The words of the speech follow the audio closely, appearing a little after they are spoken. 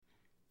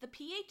The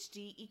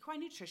PhD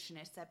equine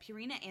nutritionists at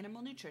Purina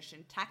Animal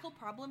Nutrition tackle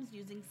problems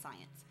using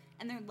science,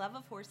 and their love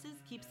of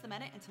horses keeps them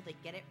at it until they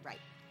get it right.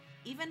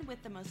 Even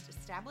with the most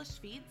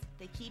established feeds,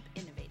 they keep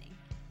innovating.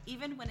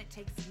 Even when it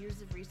takes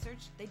years of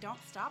research, they don't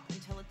stop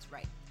until it's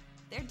right.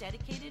 They're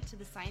dedicated to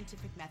the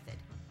scientific method,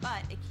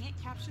 but it can't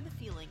capture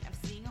the feeling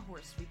of seeing a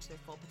horse reach their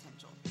full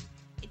potential.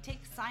 It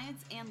takes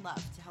science and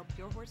love to help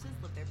your horses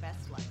live their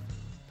best life.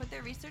 Put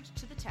their research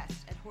to the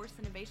test at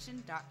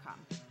horseinnovation.com.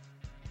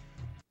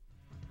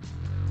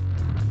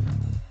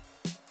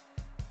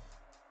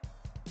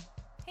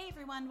 Hey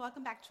everyone,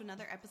 welcome back to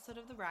another episode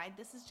of The Ride.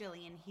 This is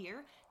Jillian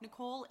here.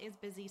 Nicole is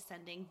busy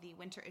sending the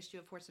winter issue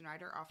of Horse and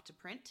Rider off to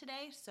print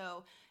today,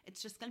 so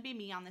it's just going to be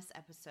me on this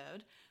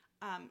episode.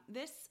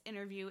 This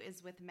interview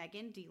is with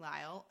Meagan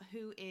DeLisle,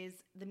 who is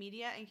the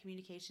Media and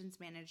Communications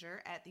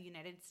Manager at the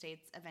United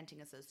States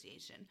Eventing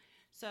Association.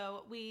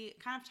 So we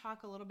kind of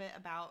talk a little bit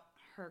about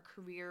her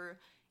career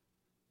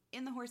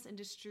in the horse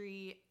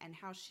industry and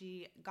how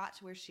she got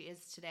to where she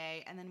is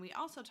today. And then we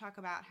also talk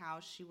about how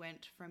she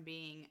went from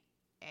being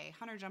a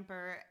hunter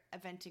jumper,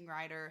 eventing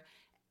rider,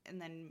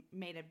 and then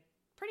made a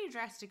pretty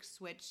drastic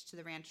switch to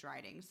the ranch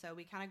riding. So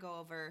we kind of go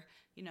over,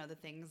 the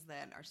things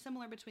that are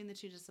similar between the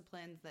two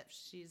disciplines that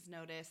she's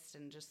noticed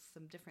and just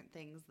some different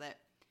things that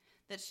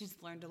she's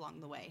learned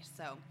along the way.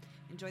 So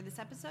enjoy this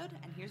episode,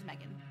 and here's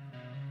Meagan.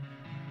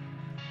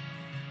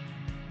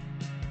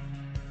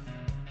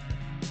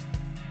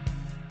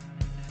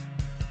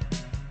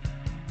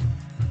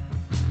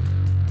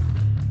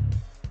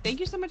 Thank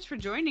you so much for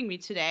joining me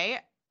today.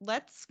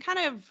 Let's kind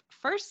of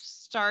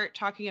first start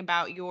talking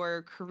about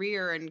your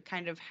career and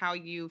kind of how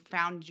you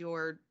found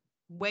your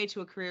way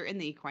to a career in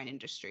the equine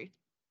industry.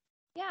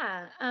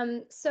 Yeah.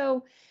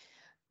 So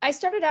I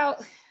started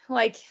out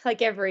like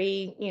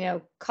every,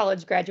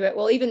 college graduate.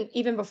 Well,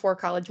 even before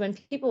college, when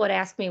people would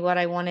ask me what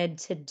I wanted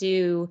to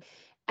do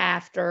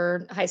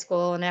after high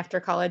school and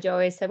after college, I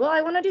always said, well, I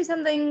want to do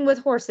something with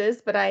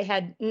horses, but I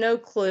had no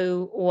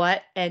clue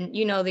what. And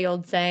the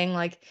old saying,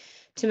 like,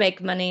 to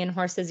make money in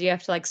horses, you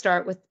have to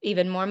start with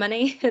even more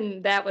money.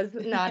 And that was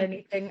not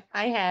anything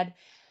I had.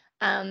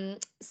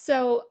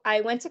 So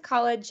I went to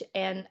college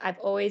and I've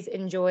always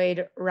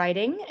enjoyed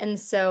writing. And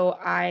so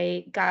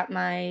I got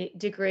my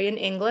degree in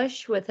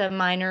English with a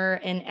minor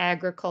in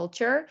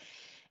agriculture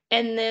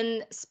and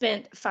then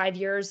spent 5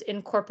 years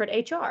in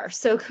corporate HR.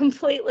 So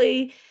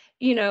completely,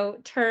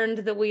 turned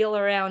the wheel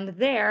around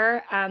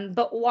there.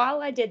 But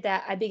while I did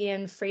that, I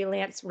began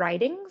freelance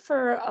writing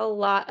for a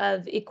lot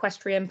of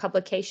equestrian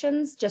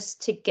publications just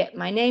to get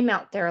my name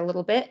out there a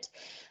little bit.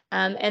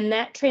 And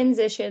that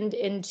transitioned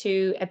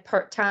into a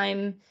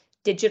part-time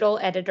digital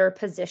editor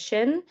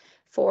position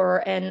for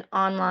an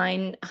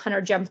online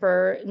hunter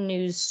jumper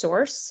news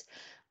source.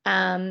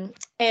 And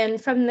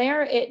from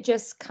there, it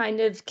just kind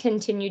of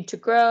continued to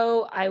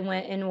grow. I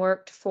went and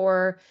worked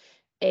for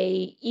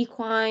a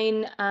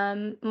equine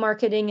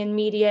marketing and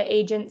media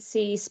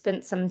agency,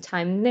 spent some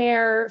time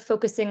there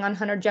focusing on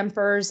hunter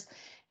jumpers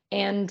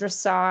and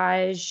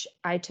dressage.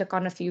 I took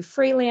on a few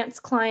freelance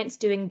clients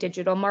doing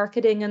digital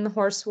marketing in the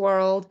horse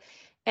world.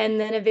 And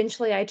then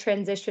eventually I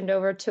transitioned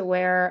over to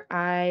where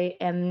I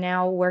am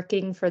now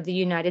working for the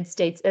United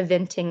States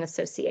Eventing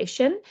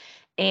Association.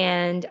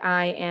 And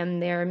I am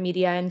their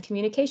media and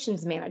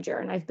communications manager.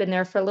 And I've been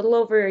there for a little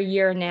over a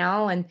year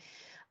now. And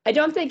I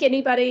don't think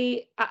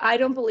I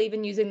don't believe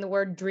in using the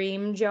word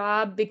dream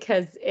job,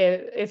 because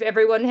if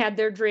everyone had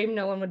their dream,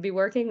 no one would be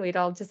working. We'd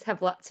all just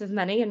have lots of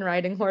money and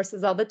riding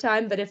horses all the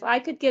time. But if I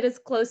could get as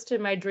close to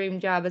my dream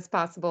job as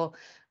possible,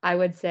 I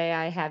would say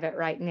I have it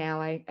right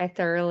now. I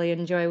thoroughly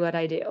enjoy what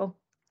I do.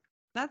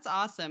 That's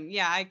awesome.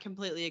 Yeah, I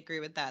completely agree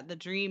with that. The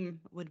dream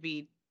would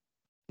be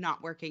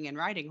not working and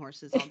riding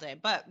horses all day,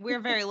 but we're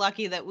very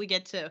lucky that we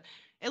get to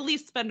at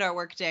least spend our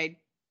workday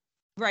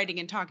writing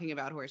and talking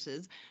about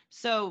horses.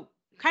 So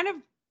kind of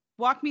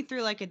walk me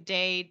through like a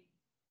day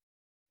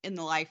in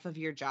the life of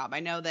your job.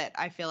 I know that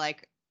I feel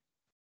like,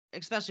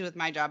 especially with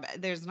my job,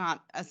 there's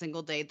not a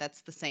single day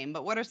that's the same,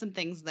 but what are some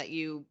things that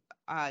you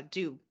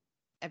do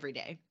every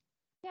day?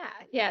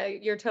 Yeah,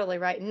 you're totally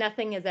right.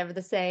 Nothing is ever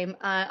the same.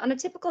 On a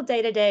typical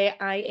day to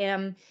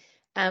day,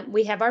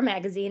 we have our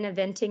magazine,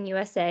 Eventing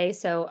USA.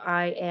 So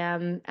I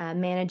am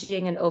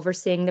managing and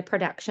overseeing the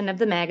production of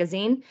the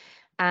magazine.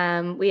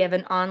 We have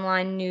an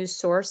online news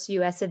source,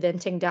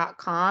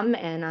 useventing.com,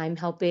 and I'm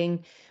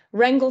helping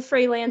wrangle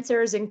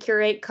freelancers and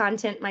curate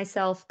content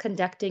myself,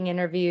 conducting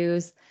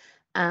interviews.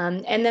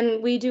 And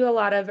then we do a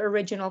lot of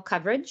original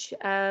coverage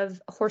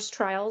of horse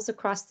trials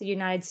across the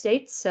United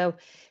States. So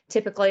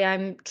typically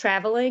I'm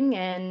traveling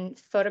and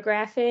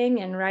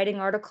photographing and writing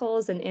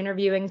articles and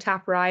interviewing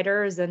top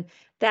riders. And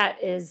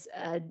that is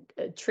a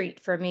treat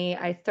for me.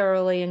 I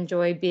thoroughly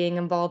enjoy being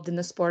involved in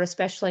the sport,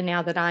 especially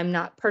now that I'm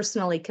not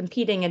personally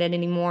competing in it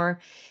anymore.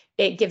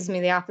 It gives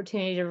me the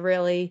opportunity to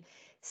really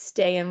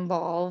stay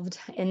involved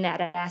in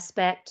that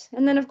aspect.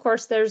 And then, of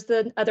course, there's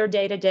the other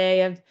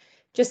day-to-day of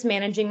just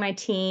managing my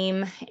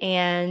team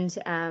and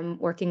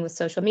working with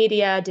social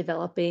media,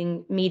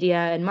 developing media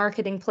and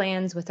marketing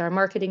plans with our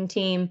marketing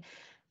team,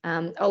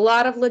 A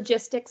lot of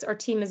logistics. Our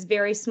team is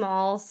very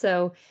small,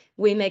 so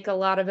we make a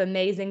lot of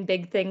amazing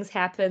big things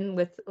happen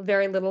with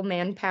very little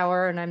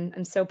manpower. And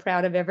I'm so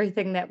proud of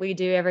everything that we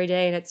do every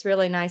day. And it's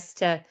really nice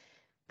to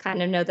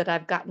kind of know that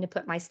I've gotten to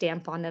put my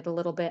stamp on it a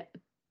little bit.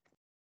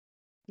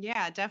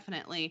 Yeah,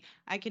 definitely.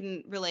 I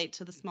can relate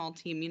to the small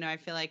team. I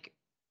feel like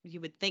you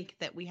would think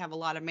that we have a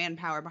lot of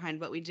manpower behind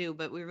what we do,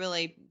 but we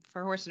really,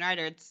 for Horse and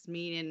Rider, it's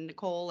me and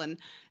Nicole and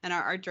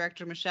our art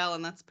director Michelle,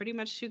 and that's pretty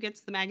much who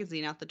gets the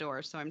magazine out the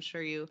door. So I'm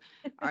sure you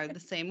are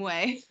the same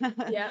way.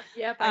 Yeah,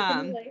 yep, I can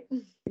um, relate.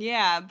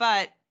 yeah,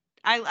 but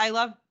I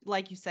love,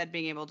 like you said,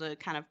 being able to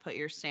kind of put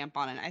your stamp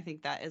on it. I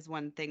think that is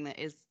one thing that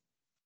is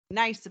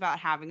nice about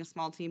having a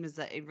small team, is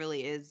that it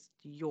really is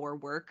your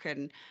work,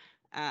 and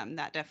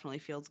that definitely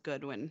feels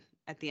good when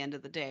at the end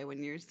of the day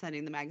when you're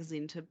sending the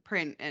magazine to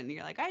print and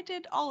you're like, I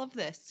did all of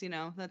this.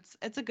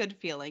 It's a good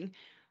feeling.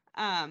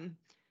 um,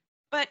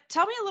 but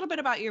tell me a little bit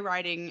about your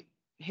riding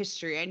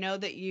history. I know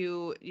that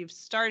you've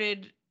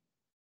started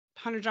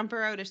hunter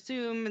jumper, I would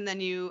assume, and then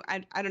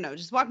I don't know,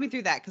 just walk me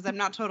through that, because I'm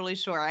not totally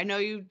sure. I know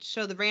you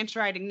show the ranch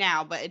riding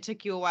now, but it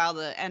took you a while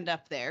to end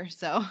up there,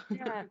 so.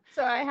 Yeah.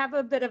 So I have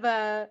a bit of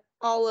a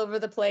all over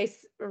the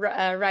place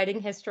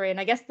writing history. And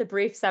I guess the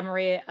brief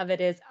summary of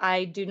it is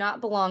I do not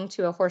belong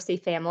to a horsey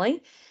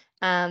family.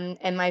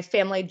 And my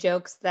family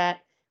jokes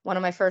that one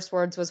of my first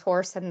words was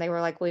horse, and they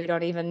were like, we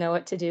don't even know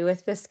what to do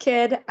with this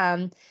kid.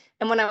 And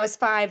when I was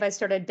 5, I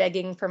started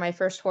begging for my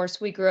first horse.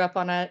 We grew up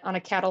on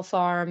a cattle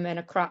farm and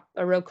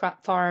a row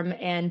crop farm,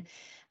 and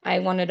I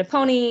wanted a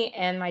pony,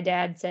 and my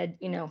dad said,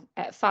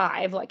 at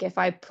 5, like if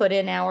I put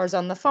in hours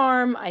on the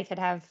farm, I could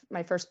have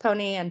my first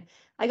pony. And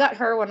I got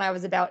her when I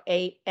was about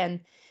 8. And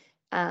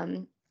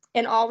um,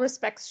 in all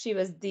respects, she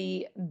was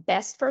the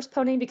best first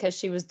pony because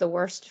she was the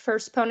worst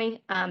first pony.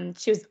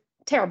 She was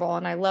terrible,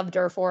 and I loved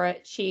her for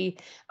it.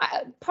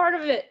 Part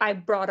of it I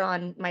brought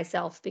on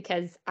myself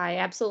because I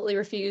absolutely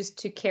refused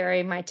to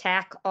carry my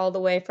tack all the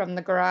way from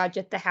the garage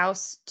at the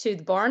house to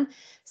the barn.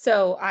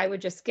 So I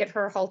would just get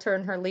her halter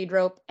and her lead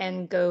rope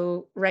and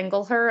go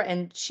wrangle her.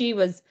 And she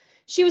was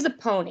a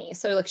pony.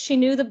 So like she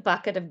knew the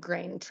bucket of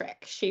grain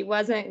trick. She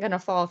wasn't going to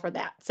fall for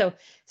that. So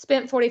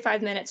spent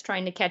 45 minutes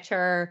trying to catch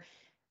her,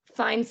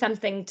 find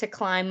something to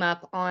climb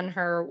up on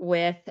her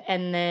with,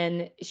 and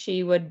then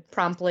she would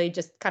promptly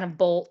just kind of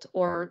bolt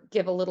or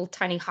give a little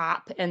tiny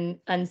hop and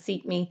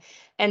unseat me.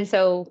 And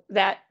so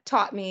that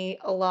taught me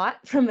a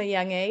lot from a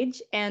young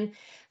age. And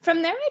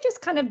from there, I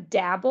just kind of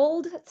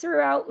dabbled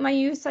throughout my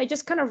youth. I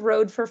just kind of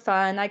rode for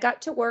fun. I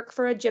got to work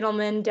for a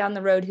gentleman down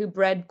the road who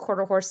bred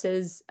quarter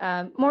horses,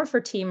 more for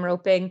team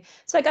roping.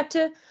 So I got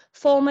to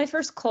foal my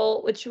first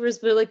colt, which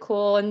was really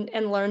cool,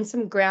 and learn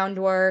some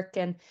groundwork.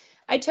 And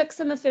I took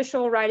some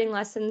official riding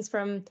lessons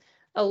from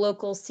a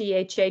local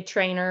CHA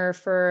trainer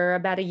for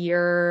about a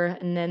year,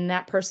 and then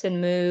that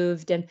person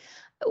moved. And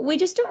we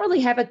just don't really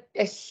have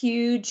a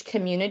huge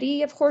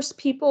community of horse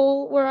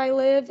people where I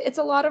live. It's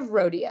a lot of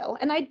rodeo.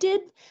 And I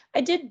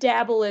did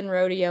dabble in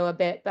rodeo a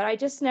bit, but I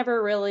just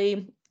never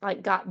really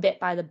like got bit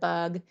by the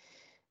bug.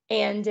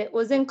 And it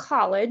was in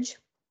college,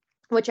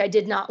 which I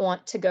did not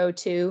want to go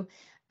to,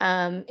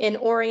 in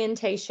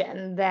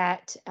orientation,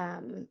 that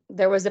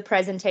there was a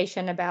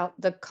presentation about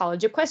the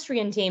college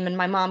equestrian team. And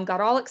my mom got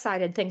all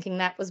excited thinking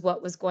that was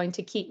what was going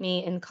to keep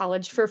me in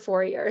college for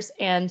 4 years.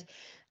 And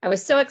I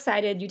was so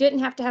excited. You didn't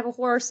have to have a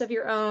horse of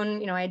your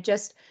own. I had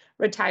just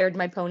retired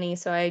my pony,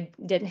 so I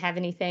didn't have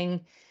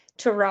anything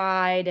to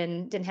ride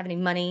and didn't have any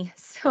money.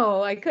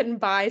 So I couldn't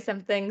buy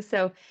something.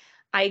 So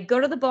I go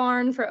to the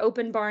barn for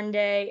open barn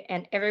day,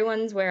 and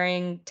everyone's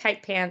wearing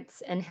tight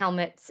pants and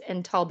helmets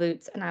and tall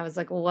boots. And I was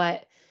like,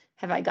 what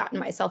have I gotten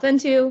myself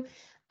into?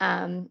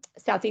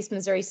 Southeast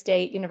Missouri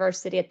State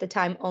University at the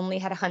time only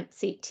had a hunt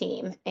seat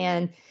team.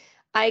 And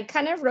I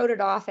kind of wrote it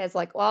off as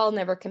like, well, I'll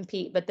never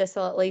compete, but this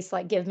will at least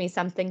like give me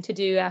something to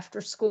do after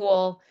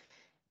school,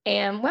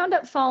 and wound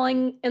up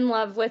falling in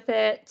love with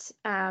it.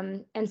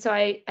 And so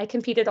I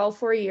competed all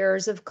 4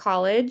 years of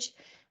college.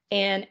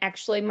 And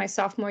actually, my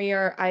sophomore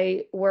year,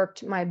 I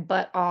worked my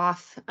butt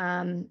off.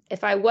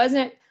 If I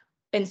wasn't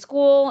in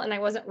school and I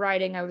wasn't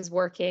riding, I was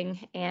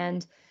working,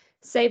 and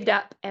saved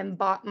up and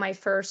bought my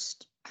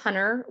first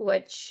hunter,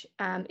 which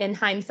in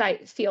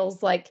hindsight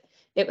feels like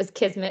it was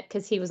kismet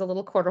because he was a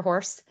little quarter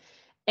horse,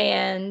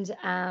 and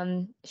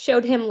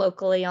showed him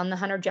locally on the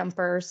hunter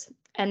jumpers.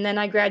 And then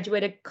I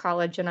graduated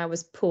college and I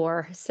was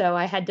poor. So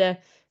I had to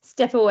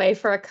step away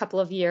for a couple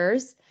of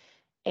years.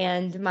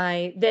 And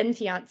my then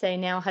fiance,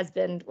 now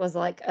husband, was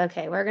like,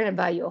 okay, we're going to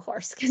buy you a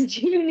horse because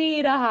you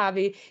need a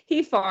hobby.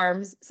 He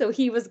farms. So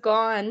he was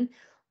gone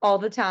all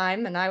the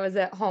time, and I was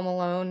at home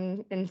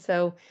alone. And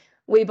so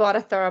we bought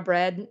a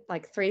thoroughbred,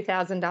 like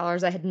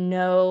 $3,000. I had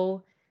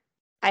no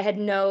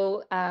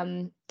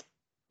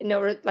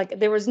like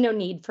there was no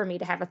need for me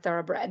to have a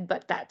thoroughbred,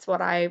 but that's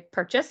what I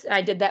purchased.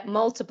 I did that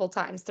multiple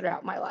times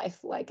throughout my life.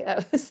 Like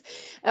that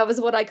was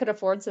what I could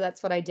afford, so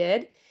that's what I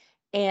did.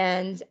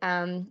 And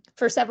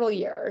for several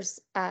years,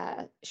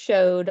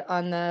 showed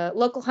on the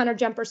local hunter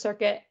jumper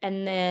circuit,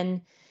 and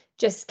then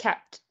just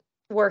kept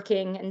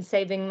working and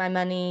saving my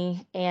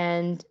money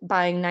and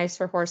buying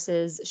nicer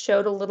horses.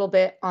 Showed a little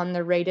bit on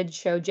the rated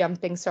show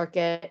jumping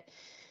circuit,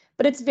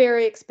 but it's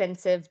very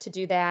expensive to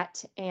do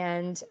that.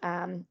 And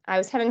I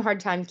was having a hard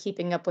time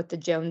keeping up with the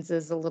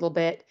Joneses a little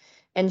bit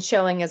and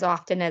showing as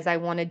often as I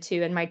wanted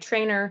to. And my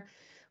trainer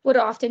would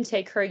often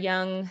take her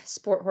young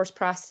sport horse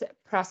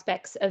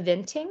prospects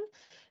eventing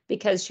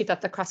because she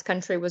thought the cross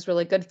country was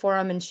really good for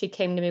them. And she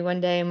came to me one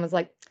day and was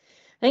like,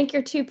 I think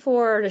you're too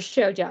poor to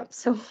show jump.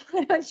 So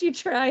why don't you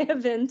try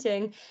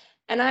eventing?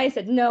 And I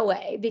said, no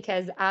way,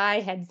 because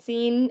I had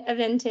seen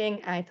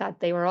eventing. I thought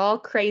they were all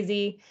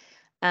crazy.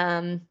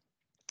 Um,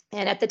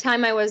 and at the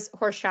time I was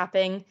horse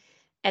shopping,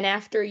 and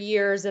after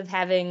years of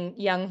having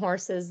young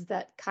horses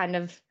that kind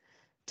of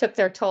took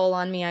their toll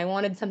on me, I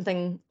wanted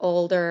something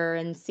older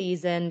and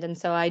seasoned. And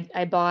so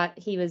I bought,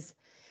 he was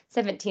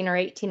 17 or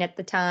 18 at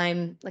the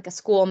time, like a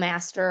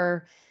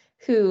schoolmaster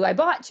who I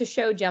bought to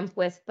show jump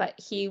with, but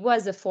he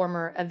was a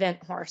former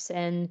event horse.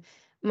 And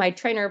my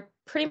trainer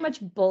pretty much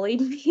bullied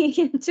me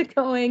into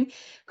going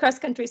cross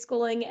country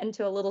schooling and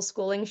to a little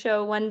schooling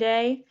show one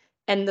day.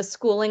 And the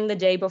schooling the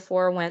day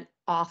before went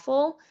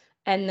awful.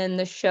 And then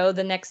the show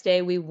the next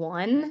day we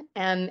won.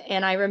 And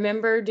I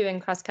remember doing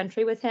cross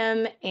country with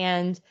him,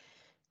 and it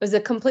was a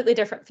completely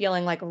different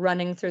feeling, like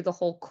running through the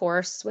whole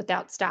course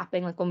without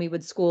stopping. Like when we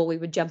would school, we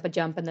would jump a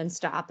jump and then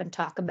stop and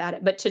talk about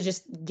it. But to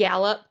just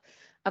gallop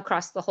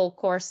across the whole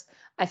course,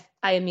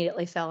 I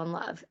immediately fell in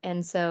love.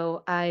 And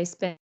so I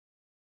spent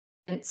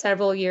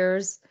several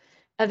years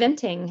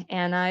eventing,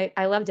 and I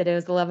loved it. It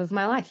was the love of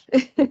my life.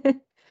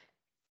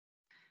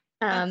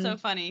 That's so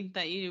funny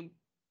that you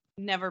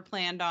never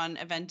planned on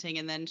eventing,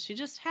 and then she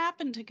just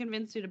happened to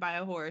convince you to buy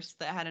a horse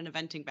that had an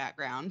eventing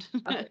background.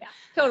 Oh, yeah,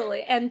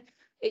 totally. And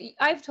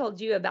I've told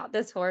you about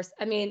this horse.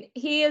 I mean,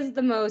 he is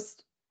the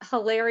most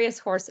hilarious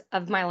horse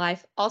of my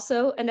life.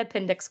 Also an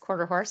appendix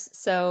quarter horse.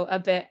 So a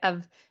bit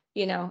of,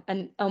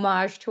 an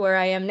homage to where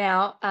I am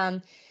now.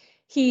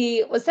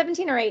 He was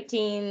 17 or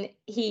 18.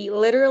 He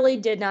literally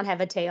did not have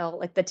a tail.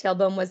 Like the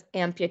tailbone was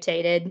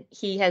amputated.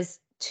 He has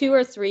 2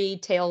 or 3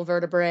 tail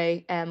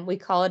vertebrae. We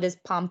call it his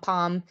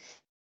pom-pom.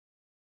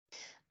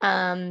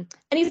 And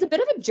he's a bit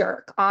of a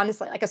jerk,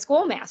 honestly, like a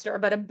schoolmaster,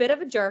 but a bit of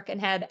a jerk,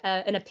 and had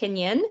an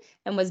opinion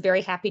and was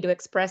very happy to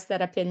express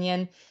that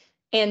opinion.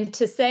 And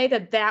to say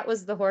that that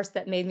was the horse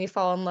that made me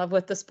fall in love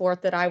with the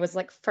sport that I was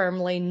like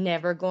firmly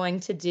never going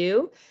to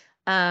do,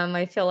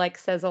 I feel like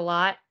says a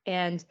lot.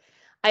 And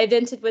I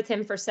evented with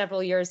him for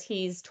several years.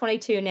 He's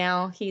 22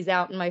 now. He's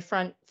out in my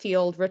front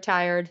field,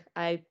 retired.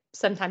 I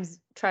sometimes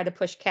try to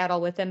push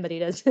cattle with him, but he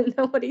doesn't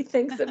know what he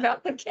thinks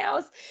about the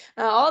cows.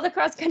 All the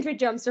cross country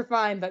jumps are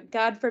fine, but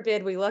God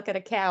forbid we look at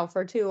a cow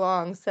for too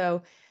long.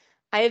 So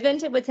I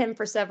evented with him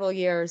for several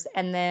years.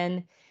 And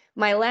then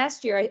my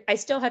last year, I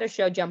still had a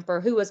show jumper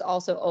who was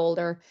also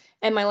older.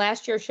 And my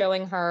last year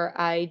showing her,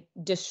 I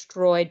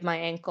destroyed my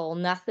ankle.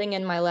 Nothing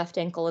in my left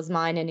ankle is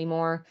mine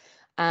anymore.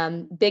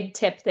 Big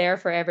tip there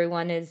for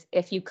everyone is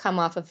if you come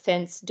off a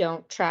fence,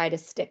 don't try to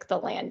stick the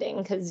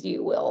landing because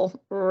you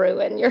will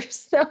ruin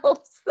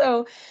yourself.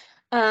 So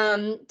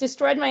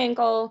destroyed my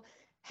ankle,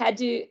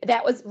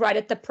 that was right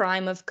at the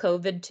prime of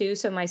COVID too.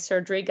 So my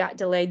surgery got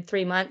delayed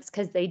 3 months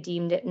because they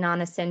deemed it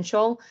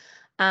non-essential.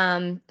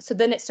 So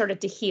then it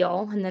started to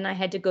heal, and then I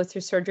had to go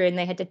through surgery and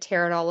they had to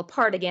tear it all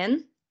apart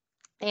again.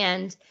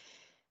 And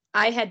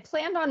I had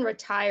planned on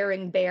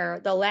retiring Bear.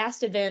 The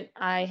last event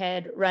I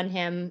had run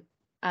him,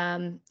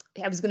 I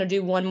was going to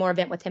do one more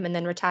event with him and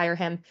then retire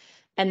him.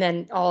 And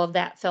then all of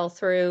that fell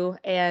through.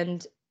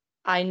 And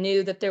I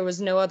knew that there was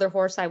no other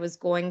horse I was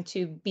going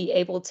to be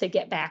able to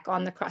get back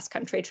on the cross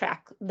country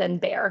track than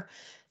Bear.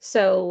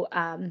 So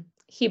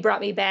he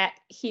brought me back.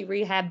 He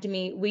rehabbed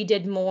me. We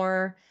did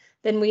more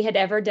than we had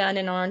ever done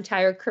in our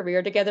entire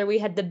career together. We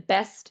had the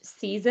best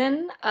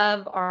season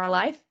of our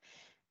life.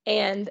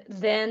 And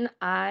then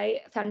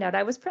I found out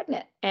I was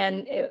pregnant,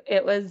 and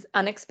it was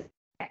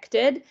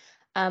unexpected,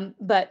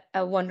 but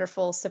a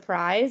wonderful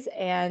surprise.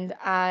 And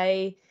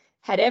I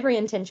had every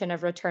intention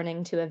of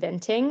returning to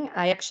eventing.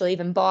 I actually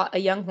even bought a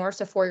young horse,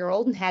 a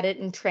 4-year-old, and had it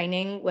in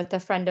training with a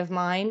friend of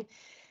mine.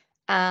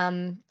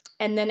 And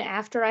then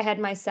after I had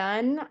my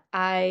son,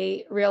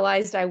 I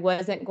realized I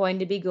wasn't going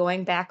to be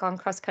going back on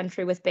cross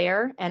country with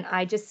Bear. And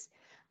I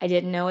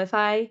didn't know if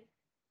I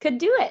could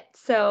do it.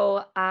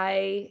 So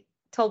I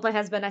told my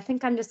husband, I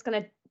think I'm just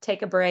going to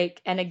take a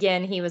break. And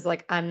again, he was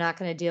like, I'm not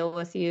going to deal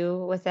with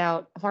you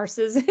without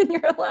horses in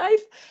your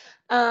life.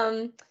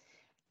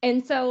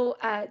 And so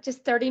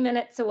just 30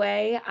 minutes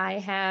away, I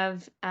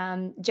have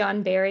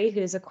John Barry,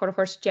 who's a quarter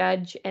horse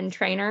judge and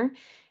trainer.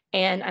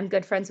 And I'm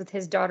good friends with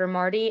his daughter,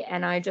 Marty.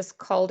 And I just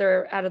called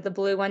her out of the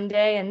blue one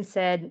day and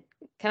said,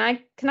 can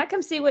I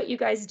come see what you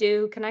guys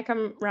do? Can I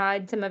come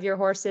ride some of your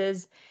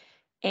horses?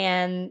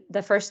 And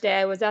the first day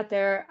I was out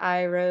there,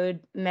 I rode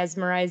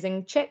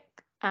Mesmerizing Chick.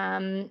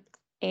 And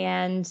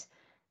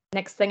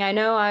next thing I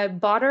know, I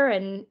bought her,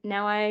 and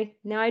now I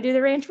do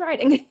the ranch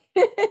riding.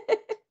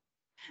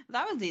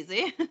 That was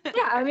easy.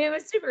 Yeah, I mean, it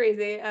was super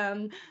easy.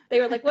 They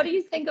were like, "What do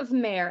you think of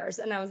mares?"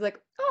 And I was like,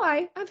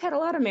 "Oh, I've had a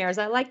lot of mares.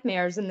 I like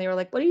mares." And they were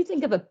like, "What do you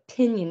think of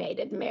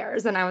opinionated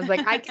mares?" And I was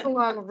like, "I get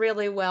along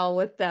really well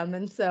with them."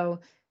 And so,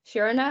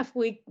 sure enough,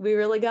 we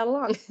really got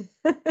along.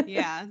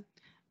 Yeah.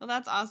 Well,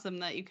 that's awesome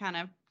that you kind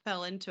of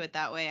fell into it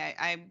that way.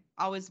 I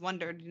always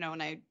wondered,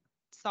 when I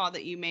saw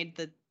that you made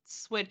the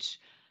switch,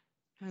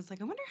 I was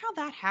like, I wonder how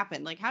that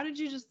happened. Like, how did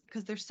you just,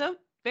 because they're so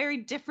very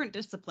different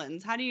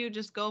disciplines. How do you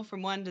just go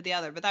from one to the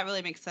other? But that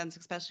really makes sense,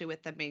 especially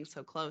with them being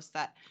so close.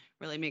 That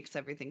really makes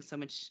everything so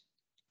much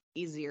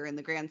easier in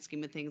the grand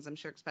scheme of things. I'm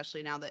sure,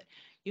 especially now that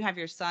you have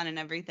your son and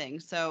everything.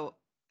 So,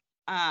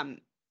 um,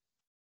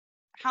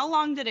 how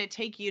long did it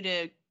take you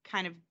to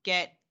kind of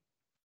get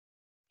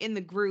in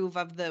the groove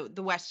of the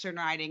Western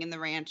riding and the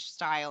ranch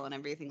style and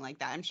everything like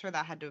that? I'm sure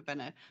that had to have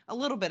been a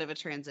little bit of a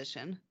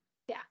transition.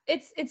 Yeah,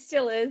 it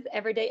still is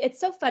every day. It's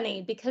so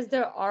funny because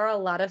there are a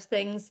lot of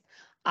things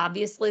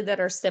obviously that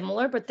are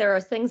similar, but there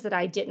are things that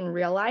I didn't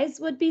realize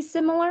would be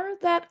similar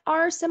that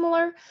are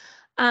similar.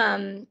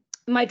 Um,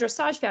 my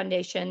dressage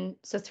foundation,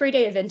 so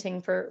 3-day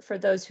eventing for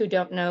those who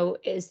don't know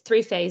is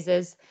 3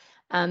 phases,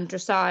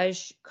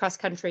 dressage, cross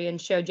country, and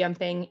show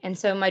jumping. And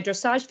so my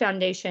dressage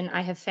foundation,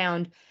 I have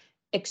found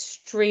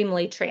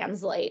extremely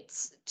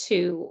translates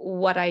to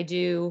what I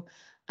do.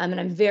 And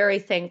I'm very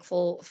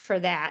thankful for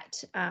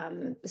that,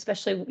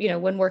 especially,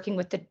 when working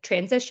with the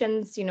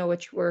transitions,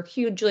 which were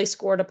hugely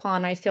scored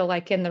upon, I feel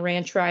like, in the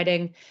ranch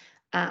riding.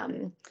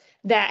 Um,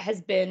 that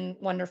has been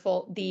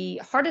wonderful. The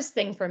hardest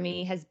thing for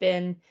me has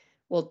been,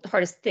 well, the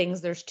hardest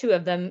things, there's two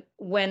of them.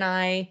 When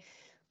I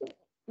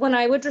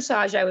would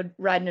dressage, I would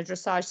ride in a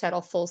dressage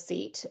saddle full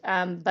seat.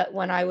 But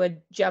when I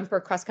would jump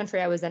or cross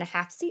country, I was in a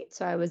half seat.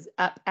 So I was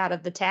up out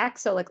of the tack.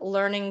 So, like,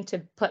 learning to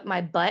put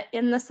my butt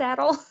in the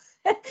saddle,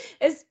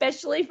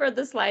 especially for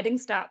the sliding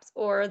stops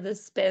or the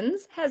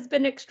spins, has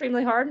been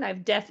extremely hard. And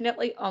I've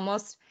definitely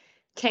almost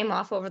came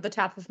off over the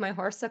top of my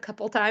horse a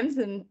couple times.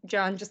 And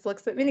John just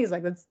looks at me and he's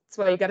like, that's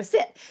why you got to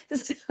sit.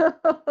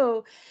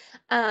 So,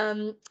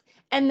 um,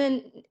 and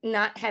then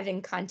not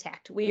having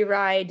contact. We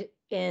ride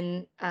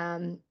in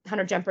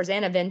hunter jumpers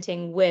and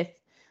eventing with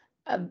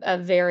a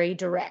very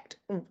direct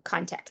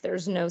contact.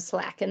 There's no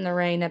slack in the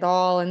rein at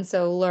all. And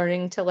so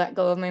learning to let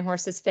go of my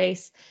horse's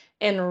face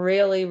and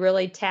really,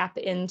 really tap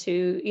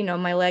into,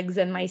 my legs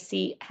and my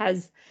seat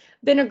has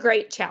been a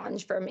great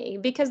challenge for me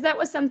because that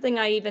was something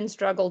I even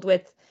struggled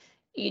with.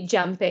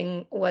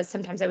 Jumping was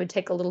sometimes I would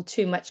take a little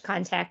too much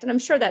contact. And I'm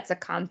sure that's a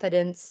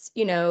confidence,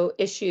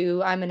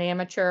 issue. I'm an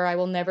amateur. I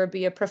will never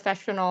be a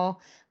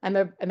professional. I'm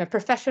a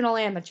professional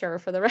amateur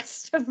for the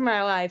rest of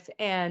my life.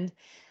 And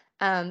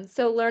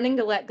so learning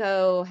to let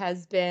go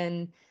has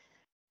been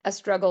a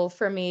struggle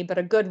for me, but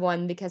a good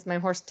one because my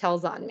horse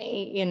tells on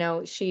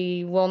me.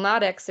 She will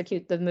not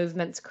execute the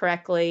movements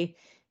correctly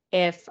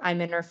if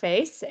I'm in her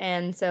face,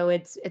 and so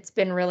it's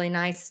been really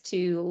nice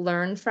to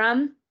learn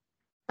from.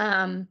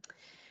 Um,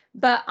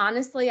 but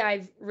honestly,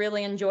 I've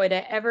really enjoyed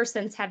it ever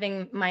since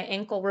having my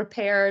ankle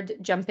repaired.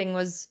 Jumping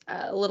was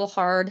a little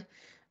hard.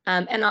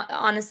 And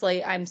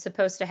honestly, I'm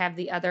supposed to have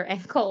the other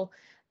ankle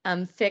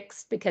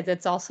fixed because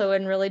it's also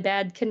in really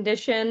bad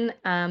condition.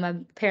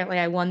 Apparently,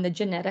 I won the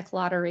genetic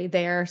lottery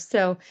there.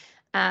 So,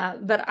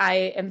 but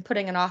I am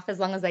putting it off as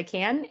long as I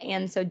can.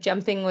 And so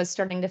jumping was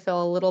starting to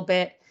feel a little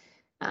bit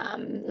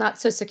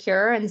not so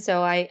secure. And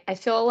so I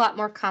feel a lot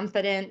more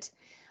confident.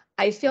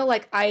 I feel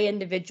like I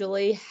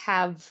individually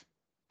have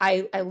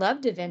I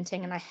loved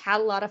eventing and I had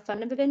a lot of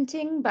fun of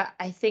eventing, but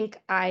I think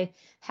I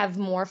have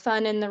more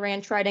fun in the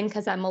ranch riding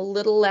because I'm a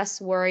little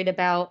less worried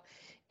about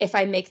if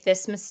I make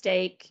this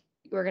mistake,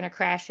 we're going to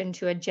crash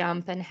into a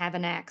jump and have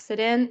an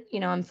accident.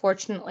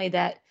 Unfortunately,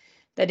 that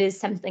is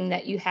something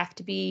that you have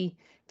to be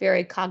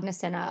very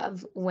cognizant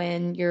of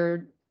when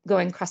you're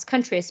going cross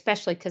country,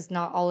 especially because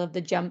not all of the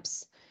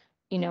jumps,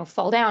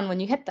 fall down when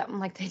you hit them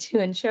like they do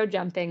in show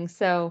jumping.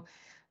 So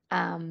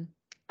um,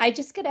 I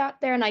just get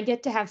out there and I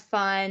get to have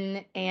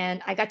fun.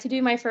 And I got to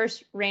do my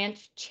first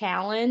ranch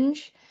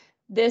challenge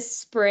this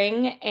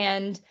spring,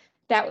 and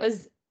that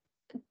was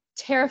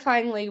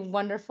terrifyingly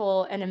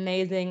wonderful and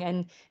amazing.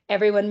 And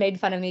everyone made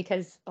fun of me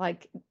because,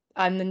 like,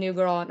 I'm the new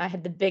girl and I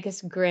had the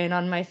biggest grin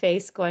on my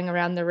face going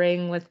around the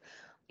ring with,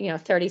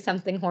 30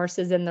 something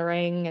horses in the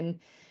ring. And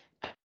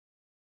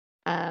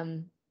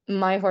um,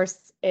 my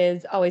horse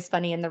is always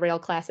funny in the rail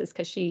classes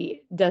because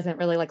she doesn't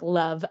really like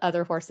love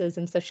other horses.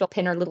 And so she'll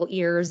pin her little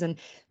ears and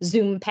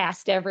zoom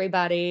past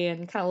everybody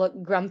and kind of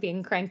look grumpy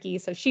and cranky.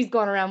 So she's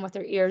going around with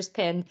her ears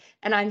pinned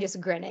and I'm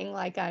just grinning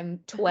like I'm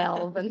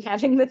 12 and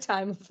having the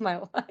time of my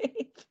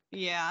life.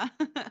 Yeah.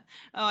 Oh,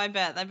 I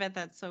bet. I bet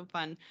that's so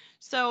fun.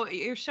 So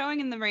you're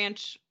showing in the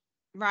ranch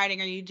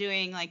riding. Are you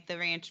doing like the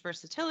ranch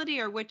versatility,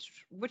 or which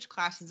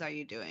classes are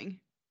you doing?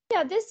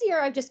 Yeah, this year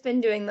I've just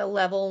been doing the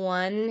level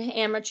 1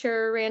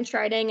 amateur ranch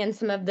riding and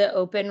some of the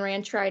open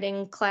ranch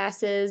riding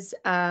classes.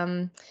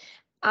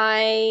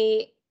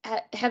 I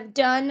have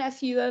done a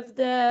few of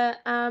the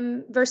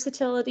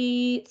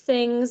versatility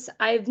things.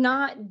 I've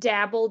not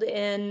dabbled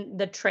in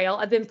the trail.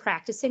 I've been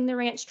practicing the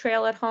ranch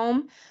trail at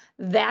home,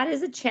 that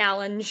is a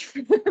challenge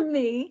for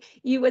me.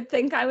 You would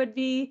think I would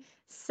be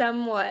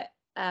somewhat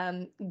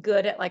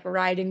good at like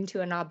riding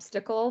to an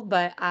obstacle,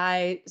 but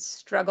I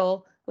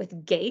struggle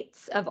with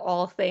gates of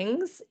all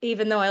things.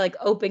 Even though I like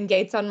open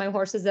gates on my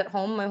horses at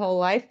home my whole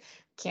life,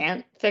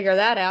 can't figure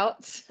that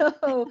out.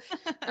 So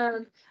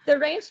um, the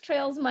ranch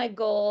trail's my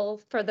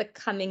goal for the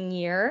coming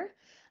year.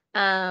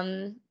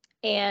 Um,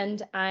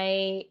 and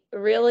I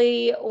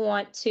really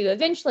want to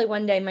eventually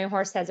one day my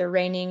horse has a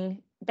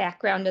reining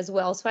background as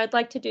well. So I'd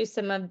like to do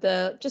some of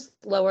the just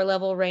lower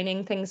level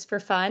reining things for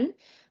fun.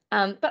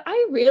 But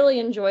I really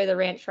enjoy the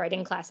ranch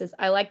riding classes.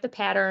 I like the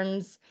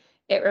patterns.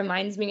 It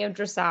reminds me of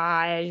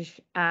dressage.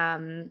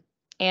 And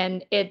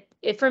it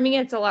for me,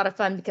 it's a lot of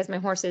fun because my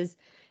horse is,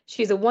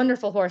 she's a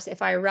wonderful horse.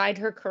 If I ride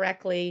her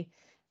correctly,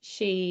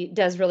 she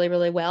does really,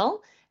 really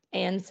well.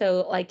 And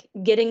so, like,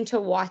 getting to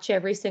watch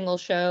every single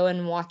show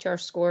and watch our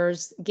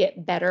scores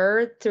get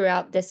better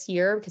throughout this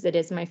year, because it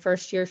is my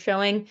first year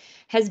showing,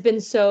 has been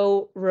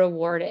so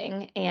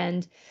rewarding.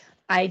 And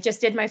I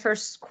just did my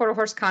first quarter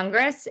horse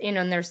congress, and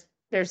I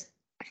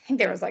think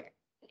there was like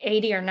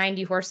 80 or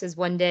 90 horses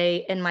one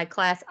day in my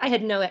class. I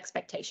had no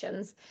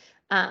expectations.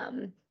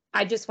 Um,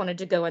 I just wanted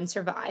to go and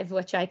survive,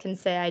 which I can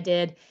say I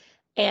did.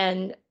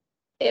 And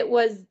it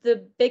was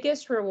the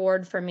biggest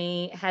reward for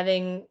me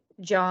having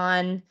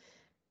John,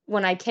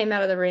 when I came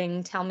out of the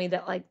ring, tell me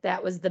that like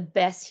that was the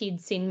best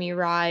he'd seen me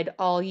ride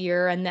all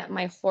year, and that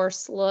my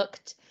horse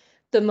looked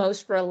the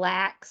most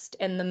relaxed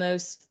and the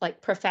most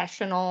like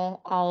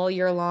professional all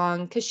year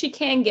long, because she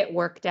can get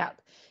worked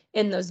up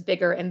in those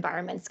bigger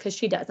environments because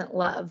she doesn't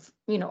love,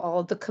 all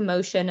of the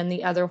commotion and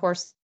the other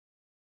horses.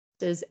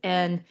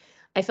 And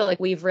I feel like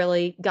we've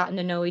really gotten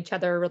to know each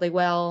other really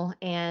well.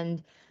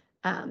 And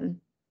um,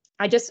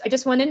 I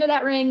just went into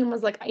that ring and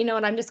was like, you know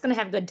what, I'm just gonna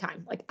have a good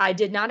time. Like, I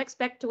did not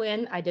expect to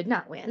win. I did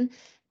not win.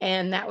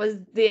 And that was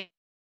the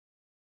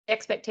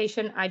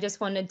expectation. I just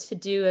wanted to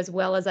do as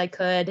well as I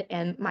could.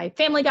 And my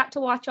family got to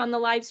watch on the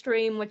live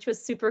stream, which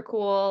was super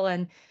cool.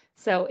 And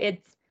so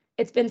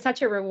it's been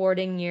such a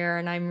rewarding year,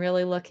 and I'm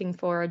really looking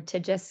forward to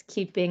just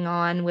keeping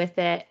on with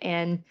it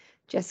and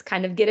just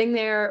kind of getting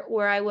there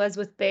where I was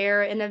with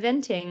Bear and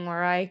eventing,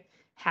 where I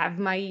have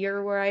my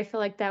year where I feel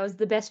like that was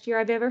the best year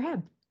I've ever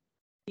had.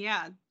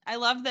 Yeah, I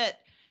love that,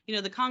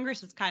 the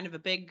Congress is kind of a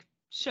big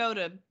show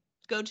to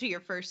go to your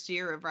first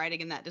year of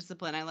riding in that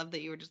discipline. I love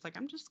that you were just like,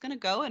 I'm just going to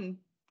go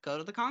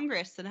to the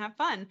Congress and have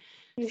fun.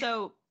 Yeah.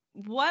 So,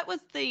 what was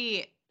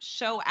the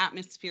show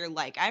atmosphere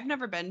like? I've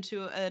never been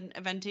to an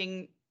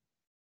eventing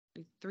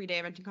 3-day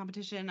eventing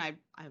competition.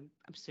 I'm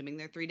assuming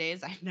they're 3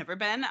 days. I've never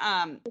been.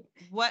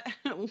 What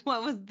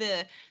what was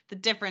the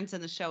difference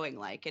in the showing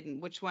like,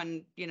 and which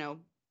one,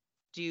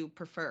 do you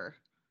prefer?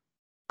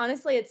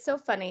 Honestly, it's so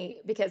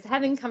funny because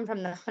having come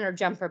from the hunter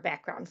jumper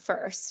background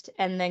first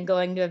and then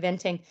going to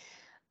eventing,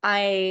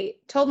 I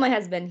told my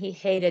husband he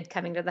hated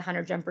coming to the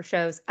hunter jumper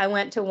shows. I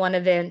went to one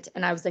event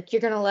and I was like,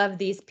 you're going to love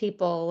these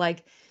people.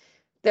 Like,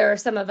 there are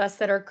some of us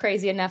that are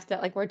crazy enough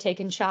that like we're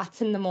taking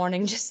shots in the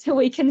morning just so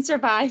we can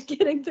survive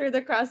getting through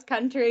the cross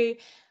country.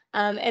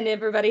 And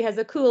everybody has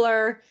a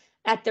cooler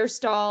at their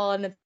stall,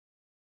 and it's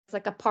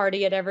like a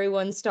party at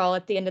everyone's stall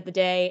at the end of the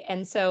day.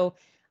 And so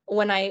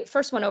when I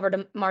first went over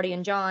to Marty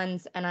and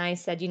John's and I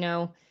said,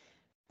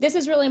 this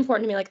is really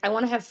important to me. Like, I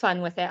want to have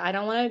fun with it. I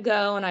don't want to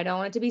go and I don't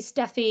want it to be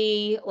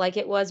stuffy like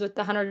it was with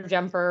the hunter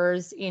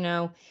jumpers.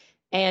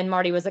 And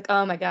Marty was like,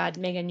 oh my God,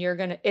 Meagan,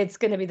 it's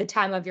gonna be the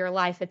time of your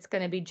life. It's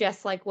gonna be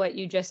just like what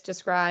you just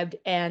described.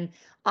 And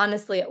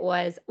honestly, it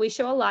was. We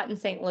show a lot in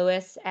St.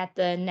 Louis at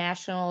the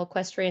National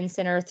Equestrian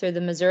Center through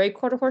the Missouri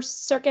Quarter Horse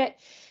Circuit.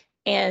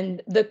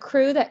 And the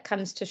crew that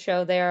comes to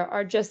show there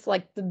are just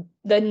like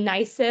the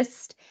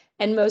nicest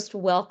and most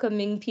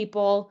welcoming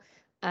people.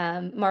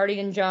 Marty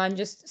and John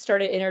just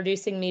started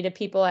introducing me to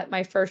people at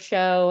my first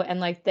show, and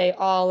like they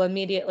all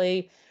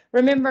immediately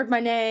remembered my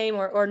name,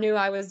 or knew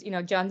I was,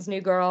 John's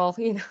new girl,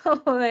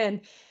 and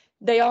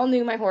they all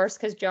knew my horse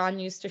because John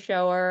used to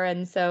show her.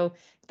 And so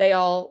they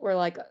all were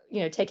like,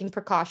 taking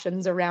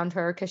precautions around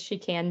her because she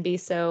can be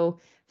so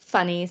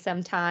funny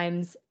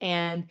sometimes.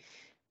 And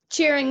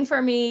cheering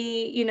for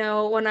me,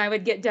 when I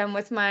would get done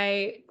with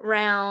my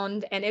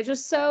round. And it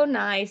was so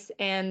nice.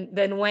 And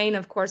then Wayne,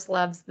 of course,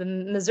 loves the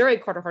Missouri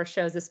quarter horse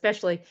shows,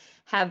 especially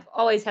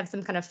always have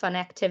some kind of fun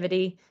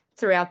activity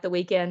throughout the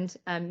weekend.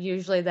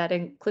 Usually that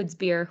includes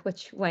beer,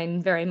 which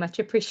Wayne very much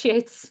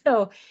appreciates.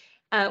 So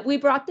we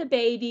brought the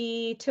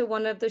baby to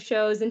one of the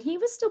shows, and he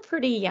was still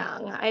pretty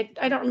young. I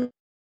don't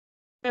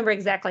remember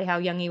exactly how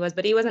young he was,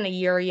 but he wasn't a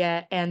year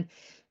yet. And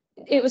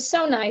it was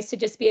so nice to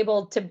just be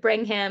able to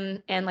bring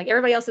him, and like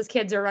everybody else's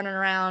kids are running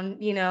around,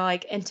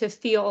 like, and to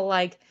feel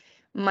like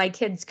my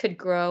kids could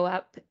grow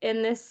up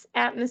in this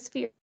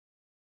atmosphere.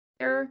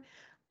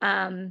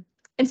 Um,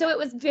 and so it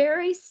was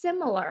very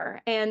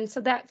similar. And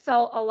so that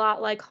felt a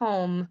lot like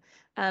home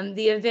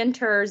The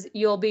eventers,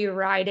 you'll be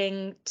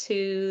riding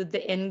to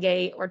the end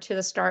gate or to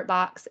the start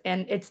box,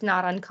 and it's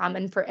not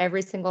uncommon for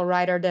every single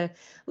rider to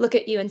look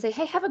at you and say,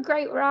 "Hey, have a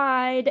great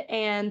ride."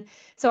 And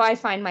so I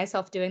find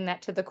myself doing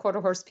that to the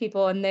quarter horse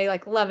people, and they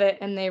like love it,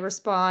 and they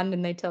respond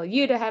and they tell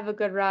you to have a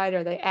good ride,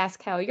 or they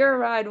ask how your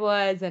ride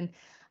was. And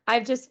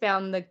I've just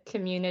found the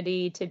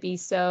community to be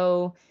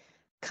so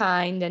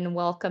kind and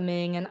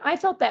welcoming. And I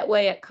felt that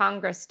way at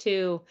Congress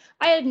too.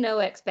 I had no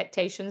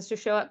expectations to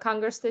show at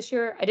Congress this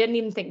year. I didn't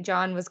even think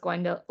John was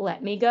going to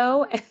let me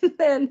go. And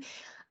then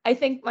I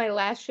think my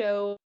last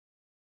show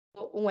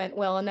went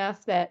well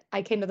enough that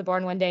I came to the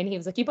barn one day and he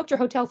was like, "You booked your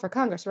hotel for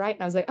Congress, right?"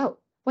 And I was like, "Oh,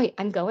 wait,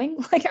 I'm going?"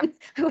 Like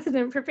I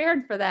wasn't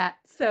prepared for that.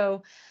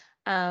 So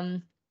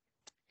um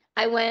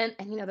I went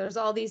and, there's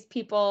all these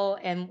people,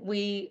 and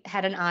we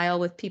had an aisle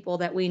with people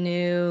that we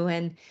knew,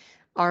 and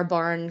our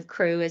barn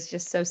crew is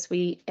just so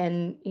sweet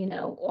and,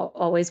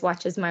 always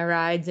watches my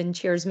rides and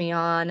cheers me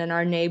on. And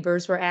our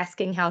neighbors were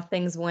asking how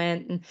things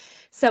went. And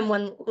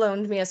someone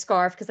loaned me a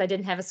scarf because I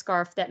didn't have a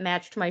scarf that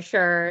matched my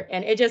shirt.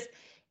 And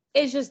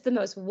it's just the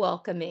most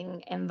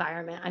welcoming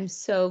environment. I'm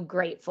so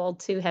grateful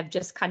to have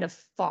just kind of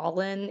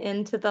fallen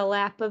into the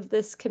lap of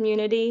this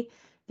community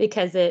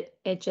because it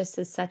just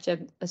is such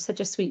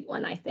a sweet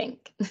one, I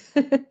think.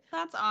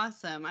 That's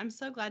awesome. I'm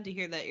so glad to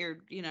hear that you're,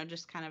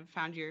 just kind of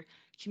found your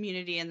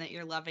community and that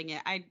you're loving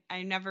it.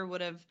 I never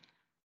would have,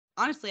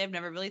 honestly, I've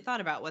never really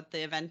thought about what the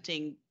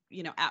eventing,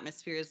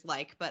 atmosphere is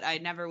like, but I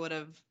never would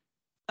have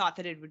thought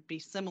that it would be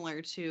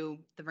similar to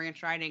the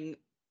ranch riding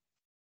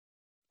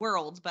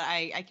world. But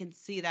I can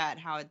see that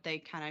how they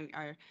kind of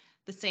are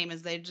the same,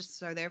 as they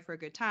just are there for a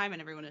good time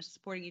and everyone is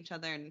supporting each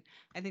other. And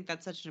I think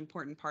that's such an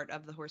important part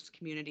of the horse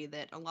community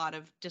that a lot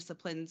of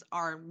disciplines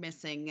are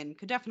missing and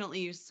could definitely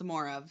use some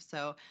more of.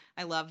 So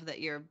I love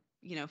that you're,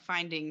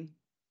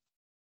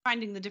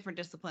 finding the different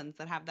disciplines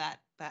that have that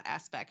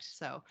aspect.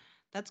 So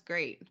that's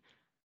great.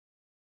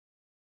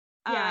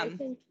 Yeah,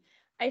 Um,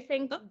 I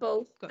think oh, go.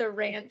 both the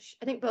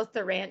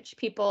ranch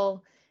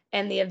people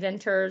and the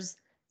eventers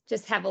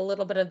just have a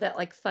little bit of that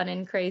like fun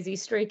and crazy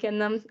streak in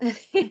them.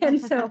 And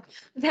so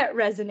that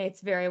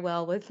resonates very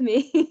well with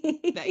me.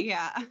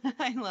 Yeah,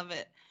 I love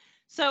it.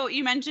 So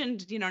you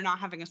mentioned, not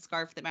having a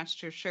scarf that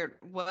matched your shirt.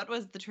 What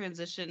was the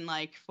transition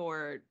like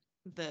for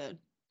the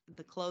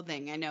the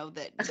clothing? I know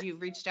that you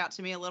reached out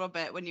to me a little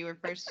bit when you were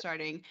first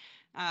starting,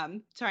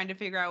 trying to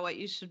figure out what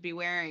you should be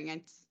wearing.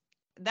 And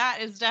that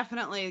is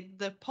definitely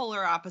the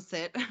polar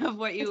opposite of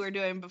what you were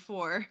doing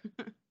before.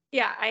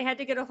 Yeah, I had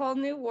to get a whole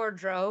new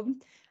wardrobe.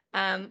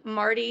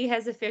 Marty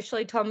has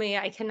officially told me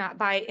I cannot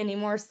buy any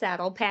more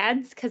saddle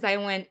pads because I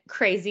went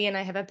crazy and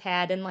I have a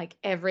pad in like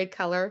every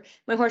color.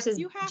 My horse is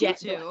You have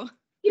jet black. to.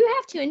 You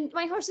have to, and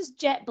my horse is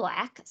jet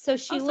black, so Oh,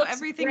 she so looks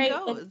everything great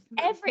in goes.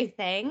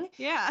 everything.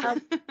 Yeah.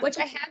 Which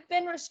I have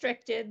been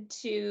restricted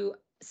to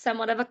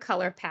somewhat of a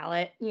color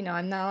palette.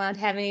 I'm not allowed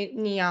to have any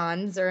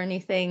neons or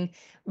anything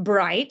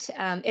bright.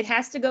 It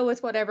has to go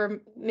with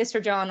whatever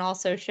Mr. John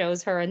also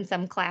shows her in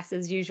some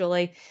classes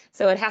usually.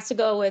 So it has to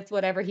go with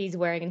whatever he's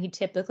wearing, and he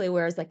typically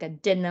wears like a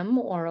denim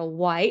or a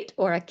white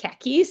or a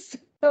khakis.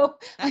 So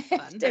I That's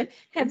have fun. to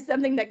have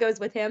something that goes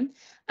with him.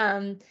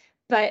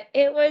 But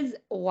it was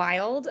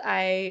wild.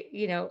 I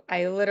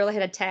literally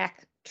had a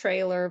tack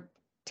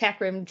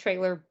room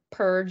trailer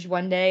purge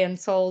one day and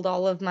sold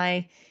all of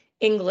my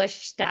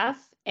English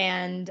stuff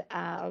and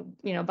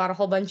bought a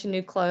whole bunch of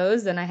new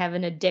clothes. And I have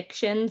an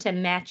addiction to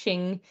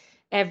matching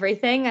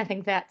everything. I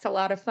think that's a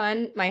lot of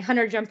fun. My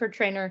hunter jumper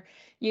trainer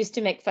used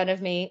to make fun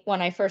of me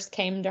when I first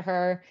came to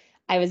her.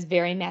 I was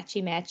very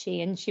matchy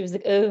matchy, and she was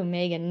like, "Oh,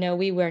 Megan, no,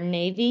 we wear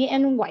navy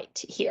and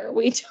white here.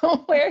 We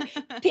don't wear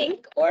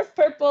pink or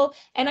purple."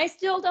 And I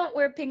still don't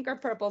wear pink or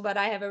purple, but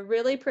I have a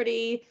really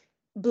pretty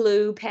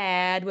blue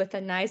pad with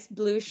a nice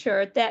blue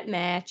shirt that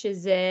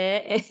matches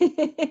it. You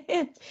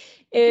can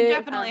it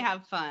definitely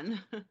have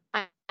fun.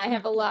 I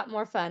have a lot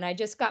more fun. I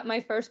just got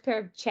my first pair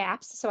of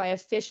chaps, so I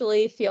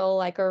officially feel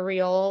like a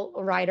real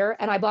rider.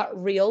 And I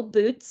bought real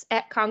boots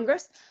at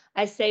Congress.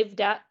 I saved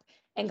up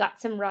and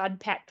got some Rod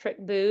Patrick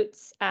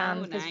boots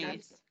Oh, because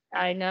nice.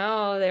 I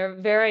know they're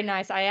very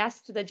nice. I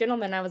asked the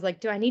gentleman, I was like,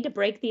 "Do I need to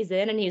break these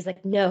in?" And he was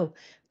like, "No,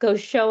 go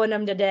showing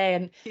them today."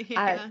 And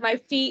Yeah. my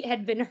feet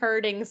had been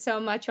hurting so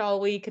much all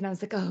week, and I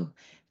was like, "Oh,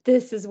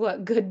 this is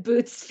what good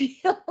boots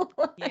feel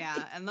Yeah,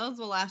 like." and those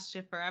will last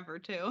you forever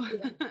too.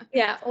 Yeah.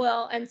 Yeah,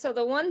 well, and so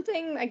the one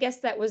thing I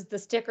guess that was the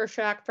sticker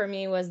shock for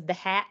me was the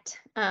hat.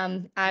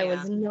 I Yeah.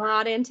 was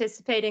not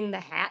anticipating the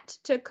hat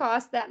to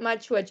cost that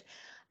much, which,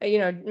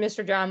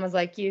 Mr. John was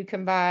like, "You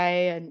can buy,"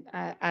 and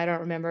I don't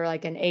remember,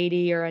 like an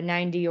 80 or a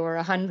 90 or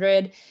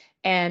 100.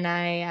 And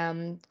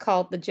I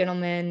called the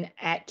gentleman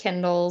at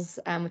Kendall's,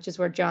 which is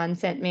where John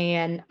sent me,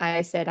 and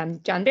I said, "I'm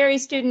John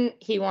Barry's student.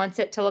 He wants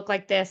it to look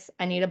like this.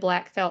 I need a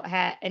black felt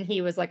hat." And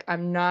he was like,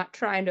 "I'm not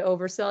trying to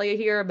oversell you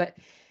here, but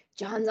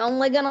John's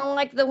only gonna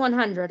like the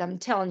 100. I'm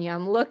telling you,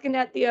 I'm looking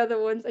at the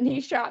other ones." And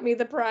he shot me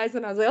the price,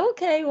 and I was like,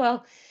 "Okay,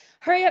 well."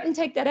 hurry up and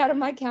take that out of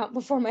my account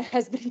before my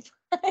husband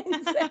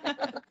finds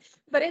out.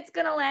 But it's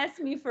going to last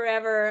me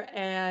forever.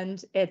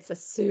 And it's a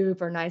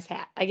super nice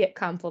hat. I get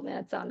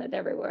compliments on it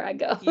everywhere I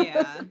go.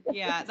 Yeah.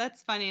 Yeah.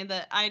 That's funny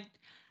that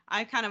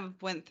I kind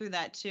of went through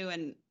that too.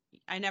 And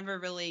I never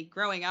really,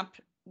 growing up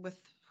with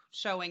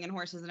showing and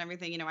horses and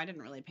everything, I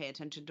didn't really pay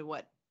attention to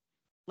what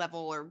level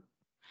or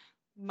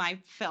my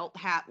felt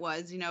hat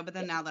was, but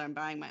then Yeah. now that I'm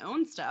buying my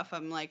own stuff,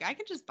 I'm like, I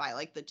could just buy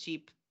like the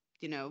cheap,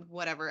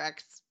 whatever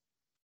X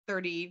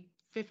 30,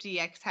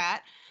 50X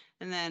hat.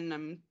 And then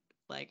I'm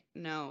like,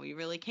 no, you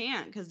really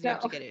can't, because you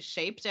have to No. get it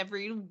shaped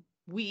every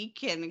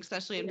week, and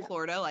especially in Yeah.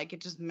 Florida, like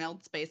it just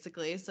melts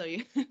basically. So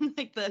you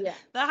like the Yeah.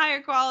 the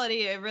higher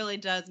quality, it really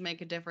does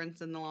make a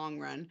difference in the long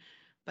run.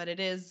 But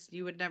it is,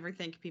 you would never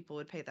think people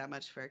would pay that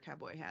much for a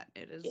cowboy hat.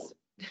 It Yeah. is.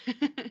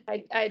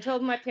 I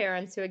told my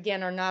parents, who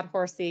again are not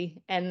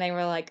horsey, and they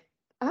were like,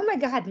 "Oh my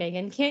God,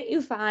 Megan, can't you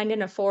find an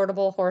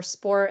affordable horse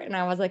sport?" And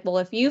I was like, "Well,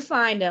 if you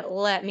find it,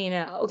 let me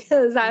know,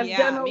 because I've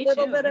done Yeah, a me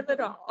little bit too. of it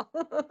all."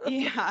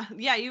 Yeah,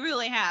 yeah, you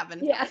really have.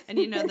 And Yeah.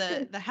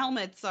 the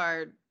helmets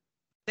are,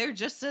 they're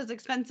just as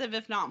expensive,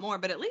 if not more,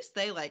 but at least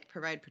they like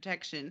provide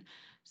protection.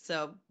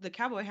 So the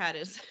cowboy hat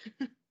is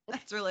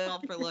that's really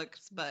all for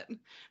looks, but It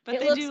they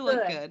looks do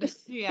look good. good. It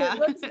Yeah.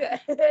 looks good.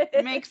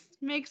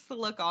 Makes the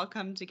look all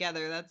come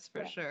together, that's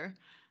for Yeah. sure.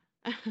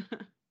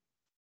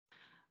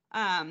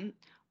 Um,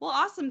 well,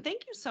 awesome.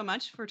 Thank you so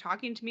much for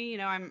talking to me.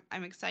 I'm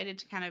excited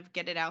to kind of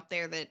get it out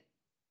there that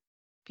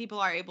people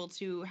are able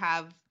to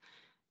have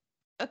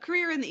a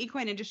career in the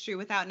equine industry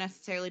without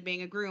necessarily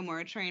being a groom or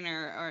a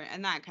trainer or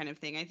and that kind of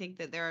thing. I think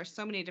that there are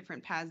so many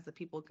different paths that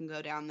people can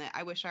go down that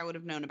I wish I would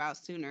have known about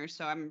sooner.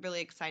 So I'm really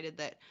excited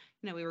that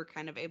we were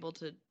kind of able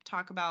to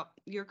talk about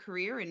your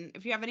career. And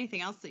if you have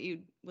anything else that you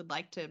would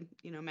like to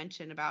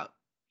mention about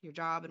your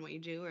job and what you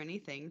do or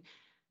anything,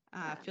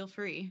 Yeah. feel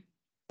free.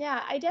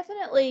 Yeah, I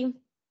definitely,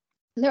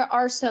 there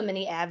are so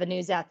many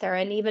avenues out there,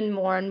 and even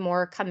more and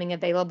more coming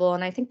available.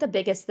 And I think the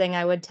biggest thing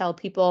I would tell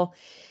people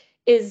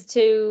is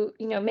to,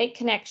 make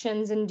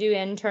connections and do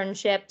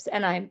internships.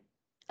 And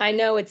I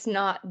know it's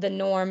not the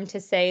norm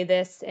to say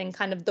this in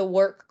kind of the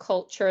work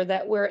culture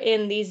that we're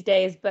in these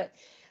days, but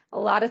a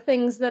lot of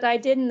things that I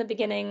did in the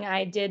beginning,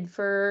 I did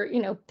for,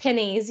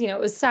 pennies, it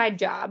was side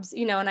jobs,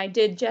 and I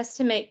did just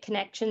to make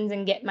connections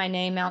and get my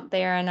name out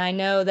there. And um, I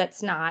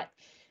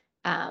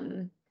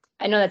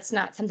know that's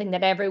not something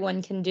that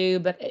everyone can do,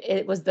 but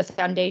it was the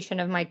foundation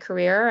of my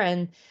career.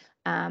 And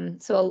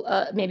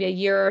so maybe a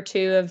year or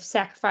two of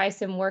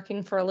sacrifice and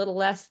working for a little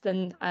less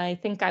than I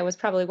think I was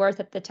probably worth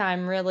at the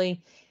time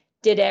really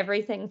did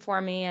everything for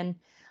me. And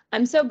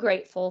I'm so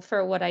grateful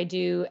for what I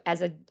do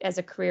as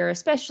a career,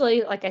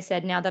 especially like I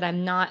said, now that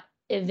I'm not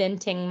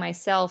eventing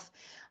myself,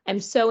 I'm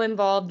so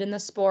involved in the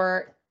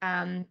sport.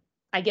 I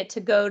get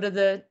to go to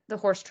the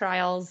horse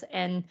trials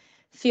and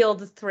feel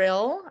the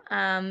thrill.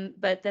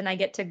 But then I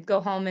get to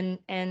go home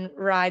and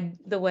ride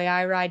the way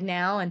I ride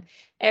now. And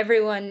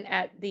everyone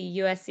at the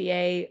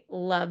USCA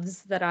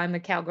loves that I'm a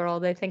cowgirl.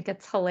 They think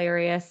it's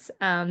hilarious.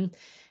 And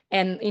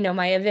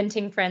my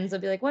eventing friends will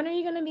be like, "When are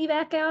you going to be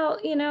back out,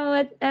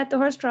 at the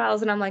horse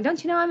trials?" And I'm like,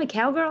 "Don't you know I'm a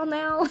cowgirl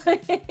now?"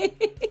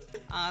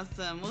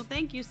 Awesome. Well,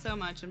 thank you so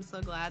much. I'm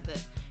so glad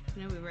that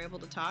we were able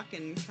to talk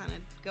and kind of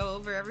go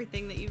over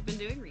everything that you've been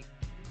doing recently.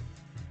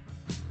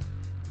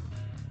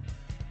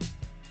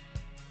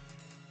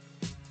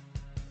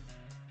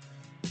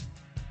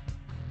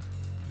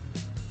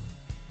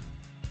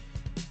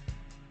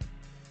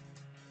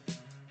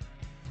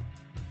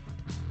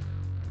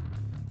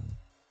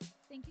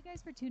 Thank you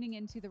guys for tuning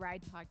in to the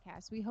Ride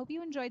Podcast. We hope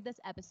you enjoyed this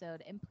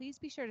episode, and please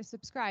be sure to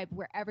subscribe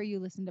wherever you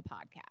listen to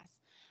podcasts.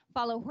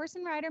 Follow Horse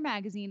and Rider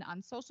Magazine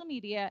on social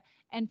media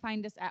and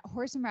find us at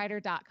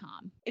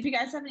horseandrider.com. If you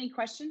guys have any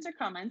questions or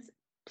comments,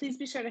 please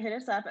be sure to hit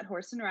us up at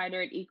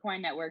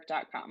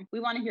horseandrider@equinenetwork.com. We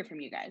want to hear from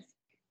you guys.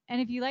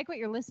 And if you like what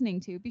you're listening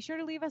to, be sure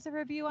to leave us a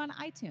review on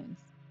iTunes.